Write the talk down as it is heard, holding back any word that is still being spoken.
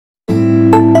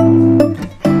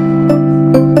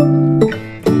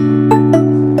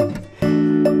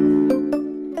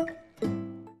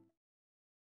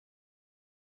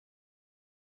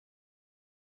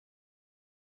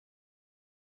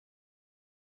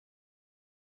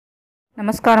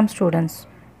Namaskaram students.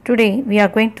 Today we are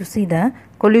going to see the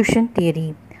collision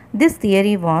theory. This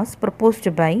theory was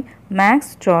proposed by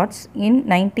Max George in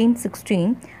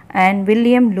 1916 and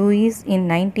William Lewis in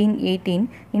 1918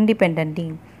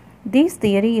 independently. This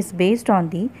theory is based on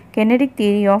the kinetic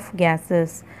theory of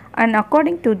gases, and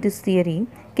according to this theory,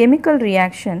 chemical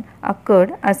reaction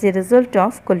occurred as a result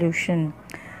of collision.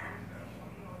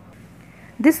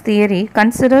 This theory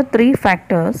considers three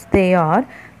factors. They are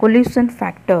collision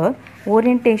factor,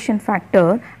 orientation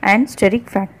factor and steric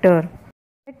factor.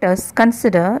 Let us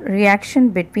consider reaction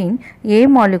between A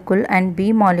molecule and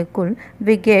B molecule.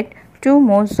 We get 2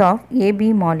 moles of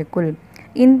AB molecule.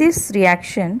 In this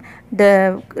reaction,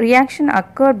 the reaction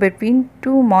occurred between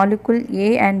two molecules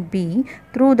A and B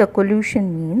through the collision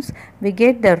means we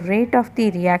get the rate of the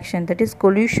reaction, that is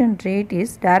collision rate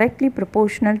is directly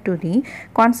proportional to the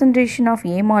concentration of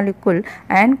A molecule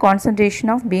and concentration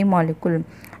of B molecule.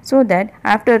 So that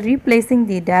after replacing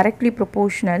the directly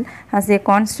proportional as a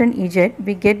constant Z,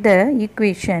 we get the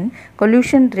equation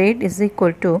collision rate is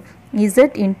equal to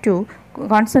Z into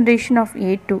concentration of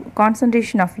A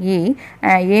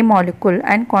molecule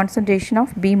and concentration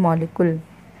of B molecule.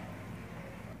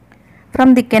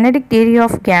 From the kinetic theory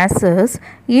of gases,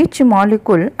 each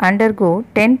molecule undergo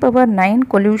 10 power 9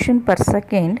 collision per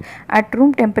second at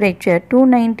room temperature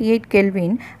 298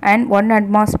 Kelvin and 1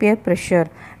 atmosphere pressure.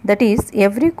 That is,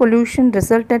 every collision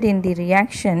resulted in the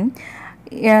reaction.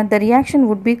 The reaction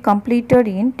would be completed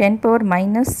in 10 power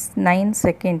minus 9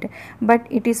 second, but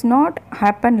it is not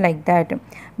happen like that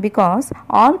because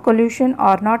all collision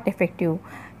are not effective.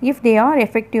 If they are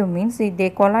effective means they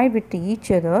collide with each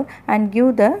other and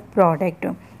give the product.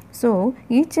 So,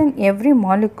 each and every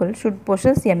molecule should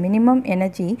possess a minimum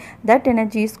energy. That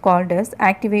energy is called as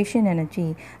activation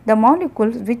energy. The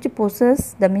molecules which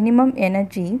possess the minimum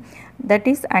energy, that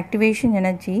is activation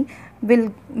energy,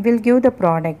 will give the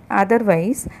product.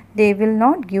 Otherwise, they will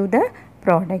not give the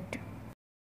product.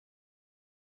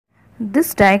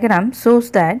 This diagram shows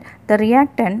that the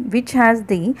reactant which has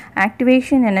the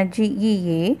activation energy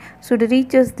EA should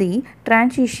reaches the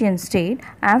transition state.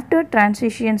 After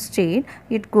transition state,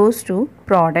 it goes to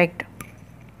product.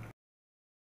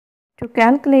 To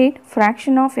calculate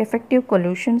fraction of effective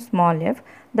collision small f,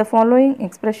 the following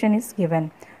expression is given.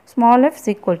 Small f is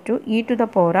equal to e to the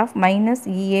power of minus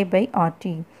EA by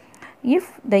RT.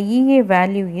 If the EA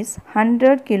value is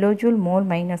 100 kilojoule mole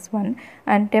minus 1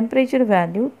 and temperature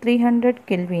value 300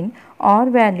 Kelvin, R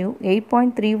value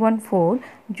 8.314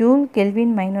 joule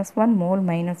Kelvin minus 1 mole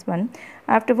minus 1,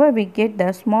 afterward we get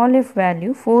the small f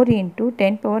value 4 into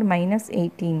 10 power minus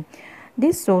 18.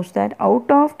 This shows that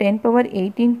out of 10 power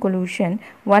 18 collision,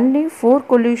 only 4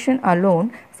 collision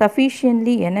alone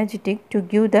sufficiently energetic to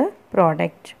give the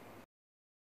product.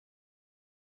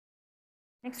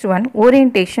 Next one,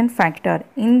 orientation factor.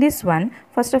 In this one,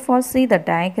 first of all see the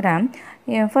diagram.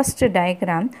 First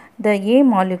diagram, the A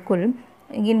molecule,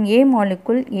 in A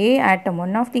molecule, A atom,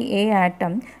 one of the A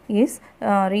atom is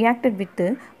reacted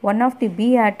with one of the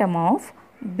B atom of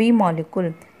B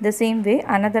molecule. The same way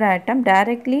another atom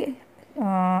directly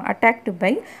attacked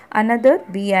by another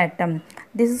B atom.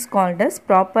 This is called as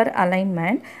proper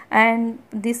alignment, and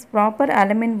this proper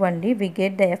alignment only we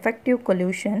get the effective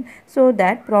collision, so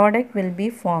that product will be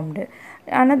formed.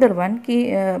 Another one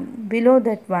below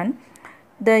that one,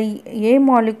 the A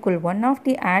molecule, one of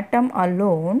the atom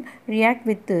alone react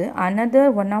with another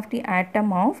one of the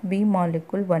atom of B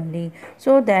molecule only,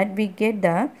 so that we get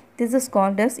this is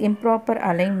called as improper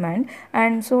alignment,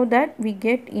 and so that we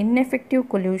get ineffective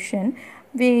collision.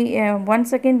 We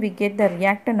once again we get the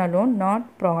reactant alone,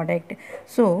 not product.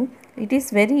 So it is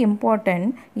very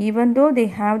important, even though they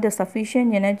have the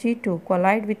sufficient energy to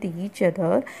collide with each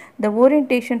other, the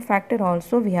orientation factor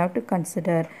also we have to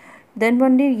consider. Then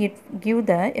only it give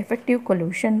the effective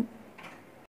collision.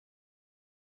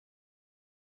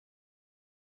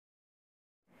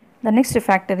 The next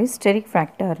factor is steric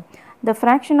factor. The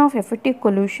fraction of effective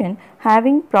collision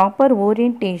having proper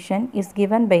orientation is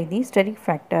given by the steric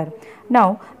factor.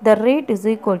 Now, the rate is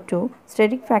equal to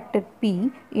steric factor P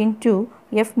into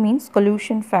F means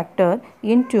collision factor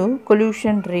into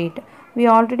collision rate. We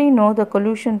already know the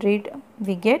collision rate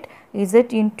we get Z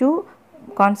into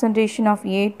concentration of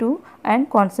A2 and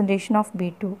concentration of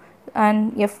B2,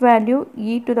 and F value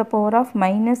e to the power of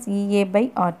minus EA by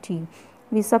RT.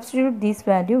 We substitute this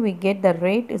value, we get the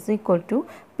rate is equal to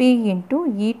P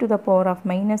into e to the power of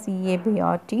minus EA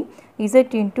by RT, Z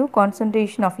into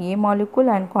concentration of A molecule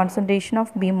and concentration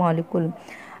of B molecule.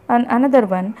 And another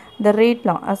one, the rate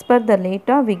law. As per the rate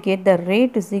law, we get the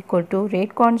rate is equal to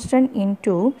rate constant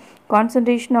into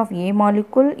concentration of A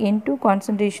molecule into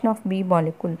concentration of B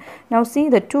molecule. Now see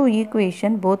the two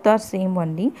equation, both are same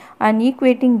only, and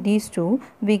equating these two,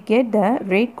 we get the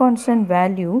rate constant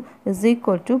value is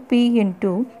equal to P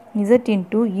into Z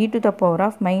into e to the power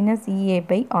of minus Ea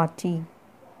by RT.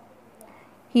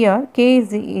 Here K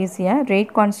is a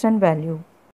rate constant value.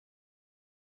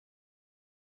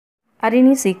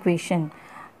 Arrhenius equation.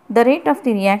 The rate of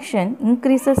the reaction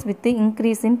increases with the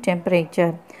increase in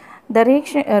temperature. The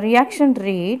reaction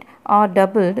rate are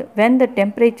doubled when the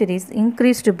temperature is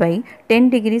increased by 10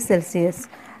 degrees Celsius.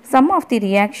 Some of the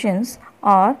reactions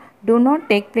do not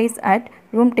take place at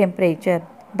room temperature,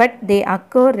 but they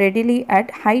occur readily at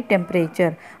high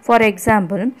temperature. For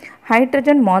example,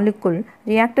 hydrogen molecule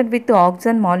reacted with the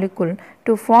oxygen molecule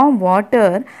to form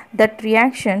water. That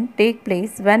reaction take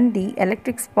place when the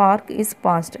electric spark is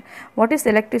passed. What is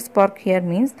electric spark here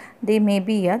means they may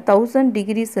be a 1000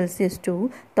 degrees Celsius to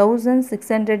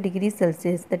 1600 degrees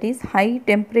Celsius. That is high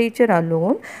temperature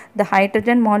alone. The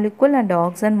hydrogen molecule and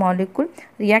oxygen molecule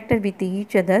reacted with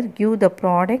each other give the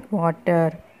product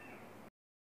water.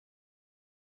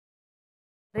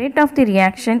 Rate of the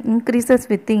reaction increases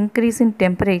with the increase in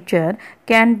temperature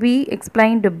can be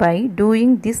explained by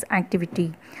doing this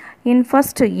activity. In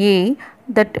first A,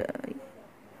 that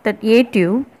A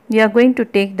tube, we are going to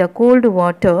take the cold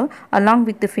water along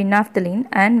with the phenolphthalein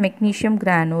and magnesium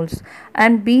granules,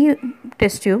 and B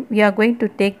test tube, we are going to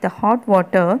take the hot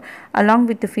water along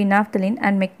with the phenolphthalein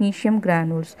and magnesium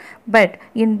granules. But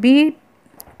in B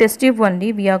test tube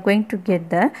only we are going to get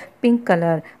the pink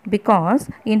color, because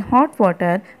in hot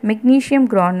water magnesium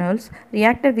granules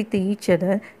reacted with each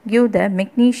other give the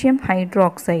magnesium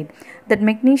hydroxide. That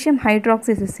magnesium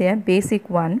hydroxide is a basic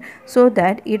one, so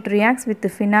that it reacts with the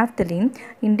phenolphthalein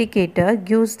indicator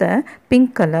gives the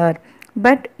pink color.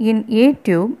 But in A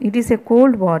tube, it is a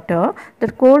cold water.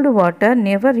 The cold water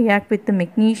never react with the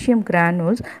magnesium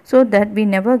granules, so that we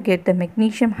never get the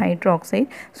magnesium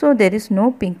hydroxide, so there is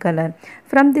no pink color.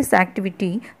 From this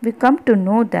activity, we come to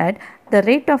know that the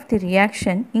rate of the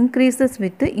reaction increases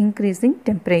with the increasing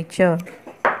temperature.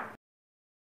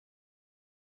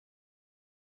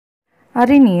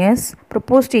 Arrhenius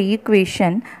proposed an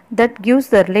equation that gives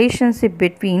the relationship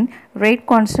between rate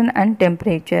constant and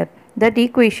temperature. That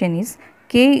equation is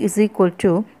K is equal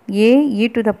to A e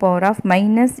to the power of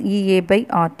minus Ea by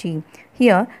RT.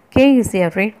 Here K is a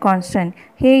rate constant,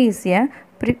 A is a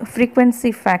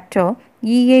frequency factor,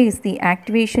 Ea is the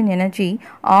activation energy,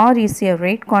 R is a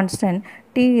rate constant,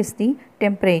 T is the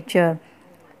temperature.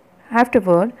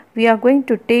 Afterward, we are going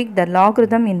to take the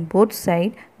logarithm in both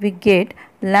sides. We get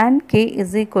ln K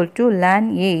is equal to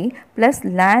ln A plus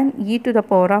ln e to the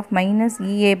power of minus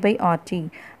Ea by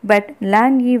RT. But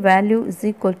ln E value is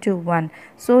equal to 1.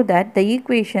 So that the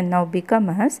equation now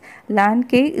becomes as ln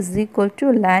K is equal to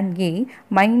ln A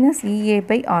minus Ea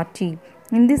by RT.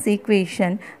 In this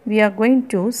equation, we are going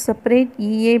to separate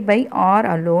Ea by R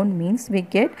alone, means we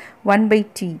get 1 by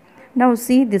T. Now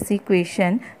see this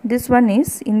equation. This one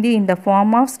is in the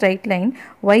form of straight line.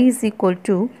 Y is equal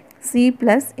to C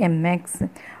plus mx.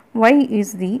 Y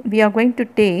is we are going to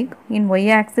take in y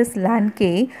axis ln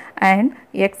K and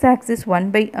x axis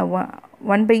 1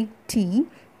 by T.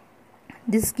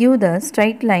 This gives the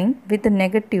straight line with the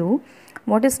negative.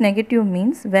 What is negative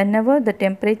means whenever the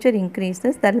temperature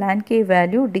increases, the ln K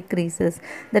value decreases.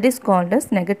 That is called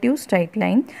as negative straight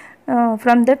line.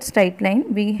 From that straight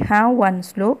line we have one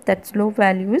slope. That slope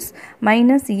value is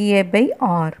minus Ea by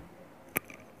R.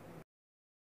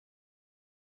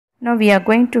 Now we are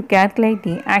going to calculate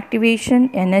the activation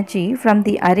energy from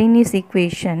the Arrhenius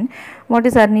equation. What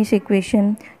is Arrhenius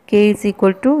equation? K is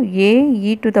equal to A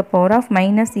e to the power of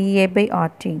minus Ea by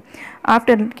RT.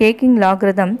 After taking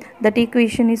logarithm, that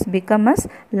equation is become as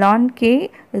ln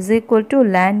K is equal to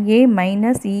ln A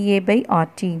minus Ea by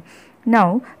RT.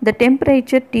 Now the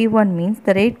temperature T1 means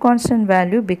the rate constant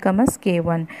value becomes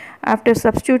K1. After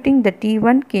substituting the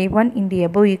T1, K1 in the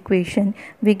above equation,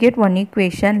 we get one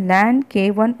equation ln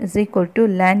K1 is equal to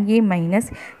ln A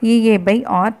minus Ea by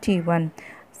RT1.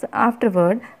 So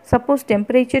afterward, suppose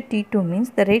temperature T2 means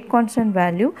the rate constant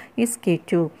value is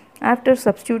K2. After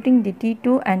substituting the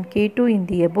T2 and K2 in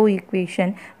the above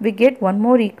equation, we get one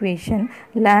more equation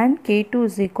ln K2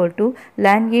 is equal to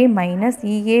ln A minus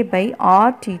Ea by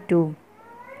RT2.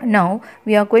 Now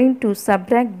we are going to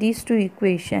subtract these two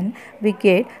equations. We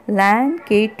get ln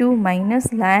k2 minus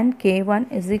ln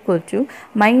k1 is equal to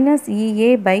minus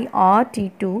Ea by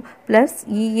RT2 plus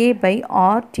Ea by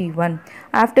RT1.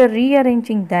 After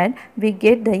rearranging that, we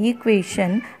get the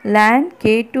equation ln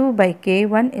k2 by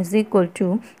k1 is equal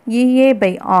to Ea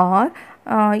by R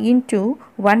into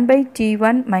 1 by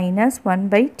T1 minus 1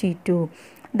 by T2.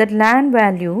 That ln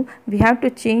value we have to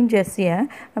change as a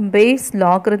base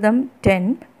logarithm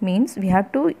 10, means we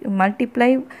have to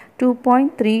multiply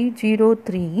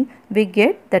 2.303, we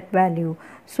get that value.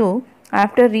 So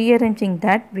after rearranging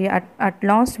that, we at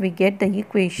last we get the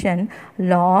equation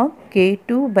log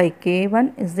k2 by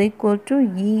k1 is equal to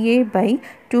Ea by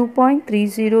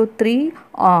 2.303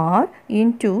 R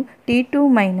into T2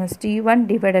 minus T1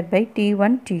 divided by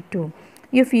T1 T2.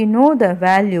 If you know the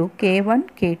value K1,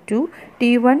 K2,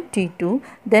 T1, T2,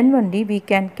 then only we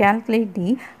can calculate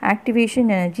the activation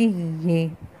energy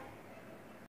Ea.